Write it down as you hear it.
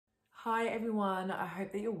Hi everyone, I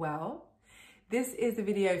hope that you're well. This is a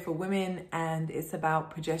video for women and it's about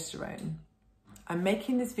progesterone. I'm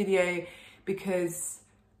making this video because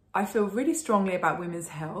I feel really strongly about women's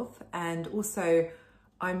health, and also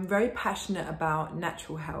I'm very passionate about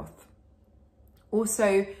natural health.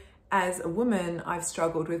 Also, as a woman, I've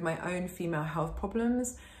struggled with my own female health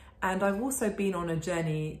problems, and I've also been on a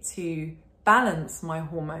journey to balance my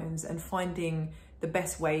hormones and finding the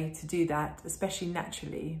best way to do that, especially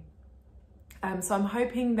naturally. So I'm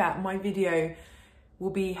hoping that my video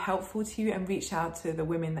will be helpful to you and reach out to the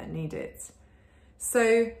women that need it.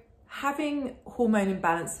 So having hormone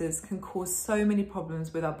imbalances can cause so many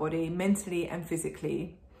problems with our body, mentally and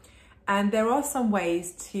physically. And there are some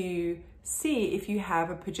ways to see if you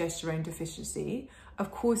have a progesterone deficiency.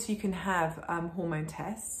 Of course, you can have hormone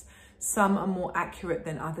tests. Some are more accurate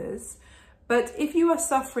than others. But if you are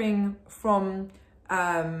suffering from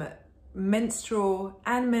menstrual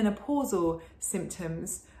and menopausal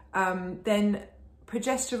symptoms, then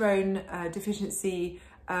progesterone deficiency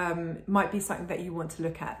might be something that you want to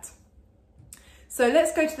look at. So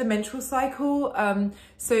let's go to the menstrual cycle.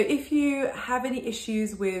 So if you have any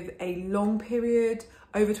issues with a long period,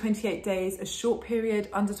 over 28 days, a short period,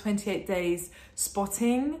 under 28 days,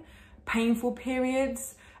 spotting, painful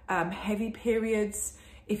periods, heavy periods,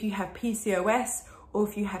 if you have PCOS or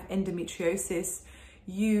if you have endometriosis,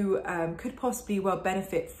 you could possibly well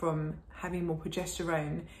benefit from having more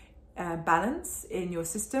progesterone balance in your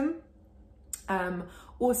system.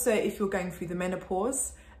 Also, if you're going through the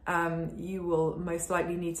menopause, you will most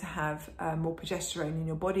likely need to have more progesterone in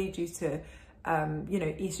your body due to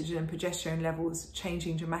estrogen and progesterone levels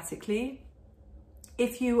changing dramatically.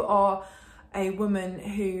 If you are a woman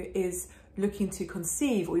who is looking to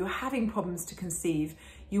conceive, or you're having problems to conceive,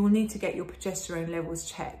 you will need to get your progesterone levels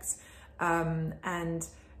checked.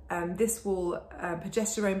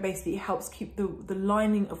 Progesterone basically helps keep the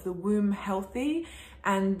lining of the womb healthy,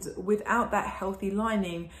 and without that healthy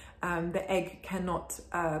lining, the egg cannot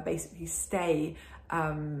basically stay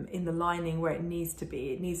in the lining where it needs to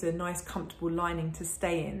be. It needs a nice comfortable lining to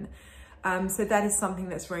stay in. So that is something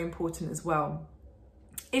that's very important as well.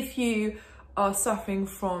 If you are suffering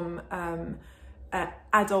from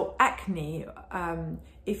adult acne,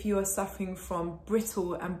 if you are suffering from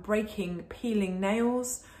brittle and breaking, peeling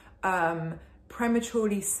nails,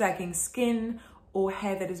 prematurely sagging skin, or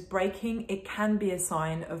hair that is breaking, it can be a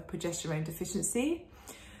sign of progesterone deficiency.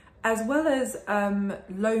 As well as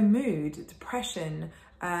low mood, depression,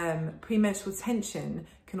 premenstrual tension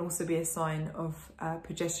can also be a sign of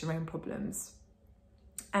progesterone problems.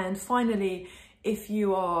 And finally, if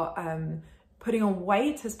you are putting on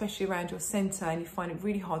weight, especially around your center, and you find it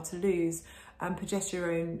really hard to lose,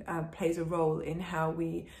 progesterone plays a role in how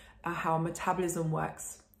our metabolism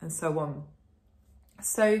works and so on.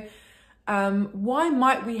 So why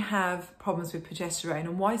might we have problems with progesterone,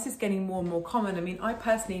 and why is this getting more and more common? I mean, I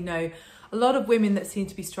personally know a lot of women that seem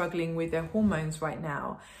to be struggling with their hormones right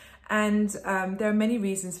now, and there are many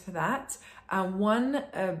reasons for that. One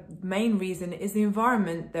main reason is the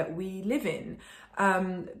environment that we live in.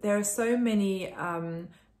 There are so many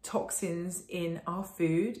toxins in our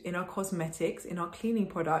food, in our cosmetics, in our cleaning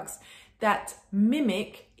products that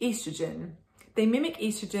mimic estrogen. They mimic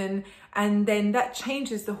estrogen, and then that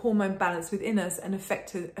changes the hormone balance within us and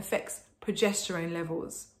affects progesterone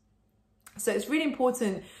levels. So it's really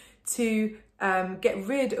important to get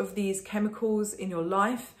rid of these chemicals in your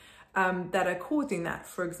life that are causing that.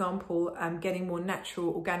 For example, getting more natural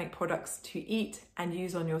organic products to eat and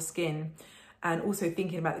use on your skin, and also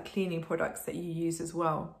thinking about the cleaning products that you use as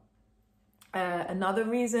well. Another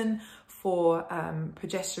reason for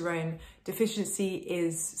progesterone deficiency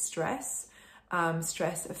is stress.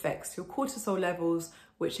 Stress affects your cortisol levels,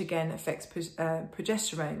 which again affects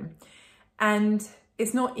progesterone. And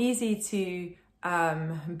it's not easy to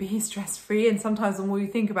be stress-free, and sometimes the more you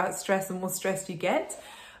think about stress, the more stressed you get.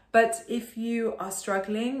 But if you are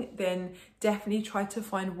struggling, then definitely try to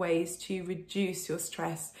find ways to reduce your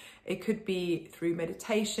stress. It could be through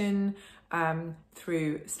meditation,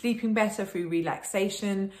 through sleeping better, through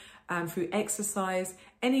relaxation, through exercise,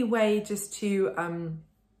 any way just to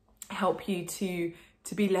help you to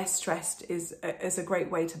be less stressed is a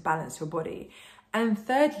great way to balance your body. And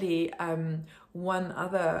thirdly, one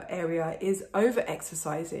other area is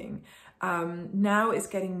over-exercising. Now it's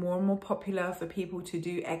getting more and more popular for people to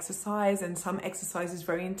do exercise, and some exercise is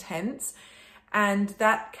very intense, and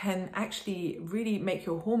that can actually really make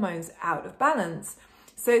your hormones out of balance.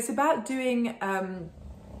 So it's about doing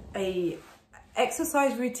a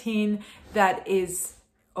exercise routine that is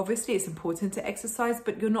Obviously it's important to exercise,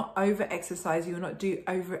 but you're not over exercising, you're not do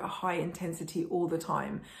over a high intensity all the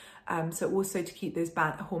time. So also to keep those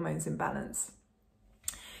hormones in balance.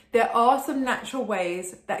 There are some natural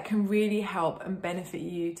ways that can really help and benefit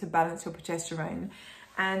you to balance your progesterone.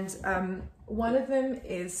 And one of them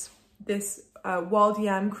is this wild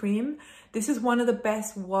yam cream. This is one of the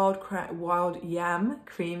best wild yam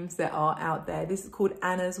creams that are out there. This is called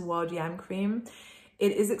Anna's Wild Yam Cream.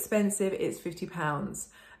 It is expensive, it's £50.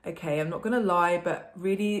 Okay, I'm not gonna lie, but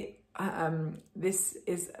really this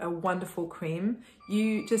is a wonderful cream.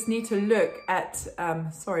 You just need to look at,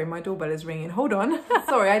 sorry, my doorbell is ringing, hold on.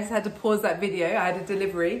 Sorry, I just had to pause that video, I had a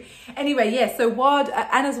delivery. Anyway, yeah, so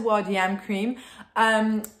Anna's Wild Yam Cream.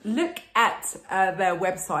 Look at their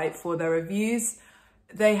website for their reviews.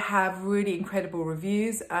 They have really incredible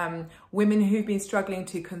reviews. Women who've been struggling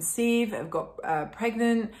to conceive, have got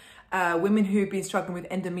pregnant, women who've been struggling with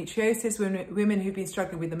endometriosis, women who've been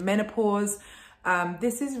struggling with the menopause.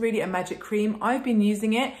 This is really a magic cream. I've been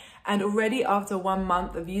using it, and already after 1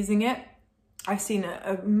 month of using it, I've seen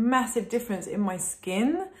a massive difference in my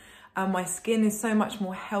skin. My skin is so much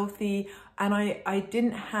more healthy, and I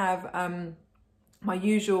didn't have my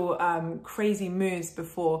usual crazy moods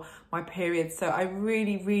before my period. So I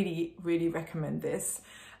really recommend this.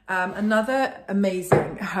 Another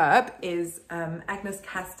amazing herb is Agnus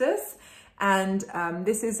castus, and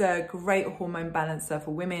this is a great hormone balancer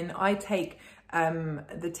for women. I take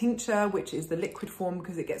the tincture, which is the liquid form,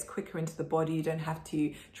 because it gets quicker into the body. You don't have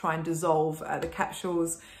to try and dissolve the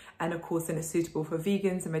capsules, and of course then it's suitable for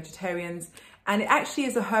vegans and vegetarians. And it actually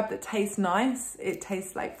is a herb that tastes nice. It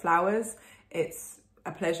tastes like flowers. It's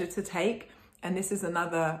a pleasure to take, and this is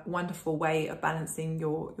another wonderful way of balancing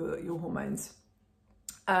your hormones.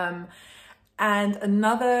 And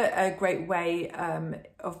another great way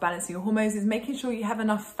of balancing your hormones is making sure you have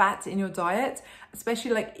enough fat in your diet,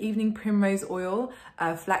 especially like evening primrose oil,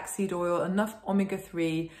 flaxseed oil, enough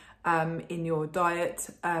omega-3 in your diet,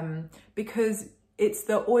 because it's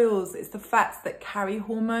the oils, it's the fats that carry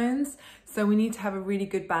hormones. So we need to have a really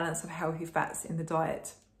good balance of healthy fats in the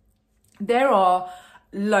diet. There are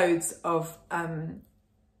loads of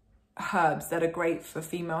herbs that are great for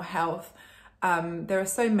female health. There are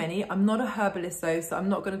so many. I'm not a herbalist though, so I'm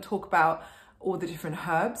not going to talk about all the different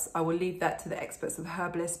herbs. I will leave that to the experts of the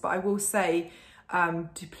herbalists, but I will say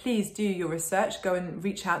to please do your research, go and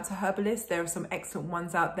reach out to herbalists. There are some excellent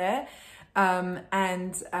ones out there.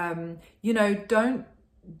 You know,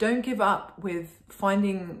 don't give up with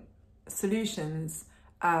finding solutions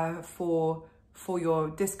for your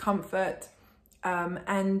discomfort,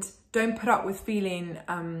 and don't put up with feeling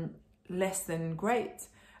less than great.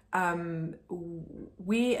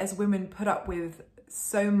 We as women put up with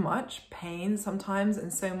so much pain sometimes,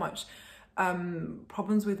 and so much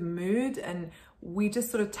problems with mood, and we just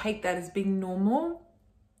sort of take that as being normal.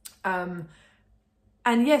 And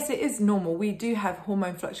yes, it is normal. We do have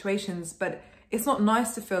hormone fluctuations, but it's not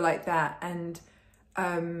nice to feel like that. And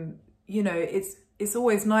you know, it's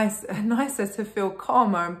always nicer to feel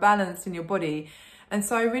calmer and balanced in your body. And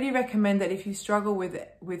so I really recommend that if you struggle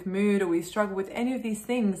with mood, or you struggle with any of these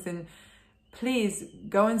things, then please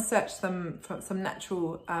go and search for some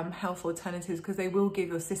natural health alternatives, because they will give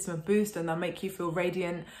your system a boost and they'll make you feel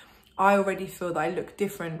radiant. I already feel that I look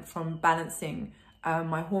different from balancing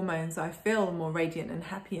my hormones. I feel more radiant and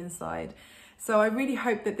happy inside. So I really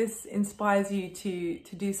hope that this inspires you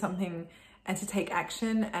to do something and to take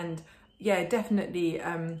action. And yeah, definitely,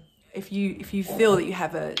 if you feel that you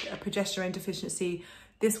have a progesterone deficiency,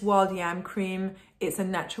 this wild yam cream, it's a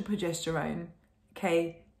natural progesterone.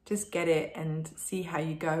 Okay, just get it and see how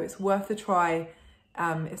you go. It's worth a try.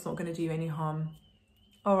 It's not going to do you any harm.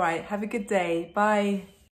 All right, have a good day. Bye.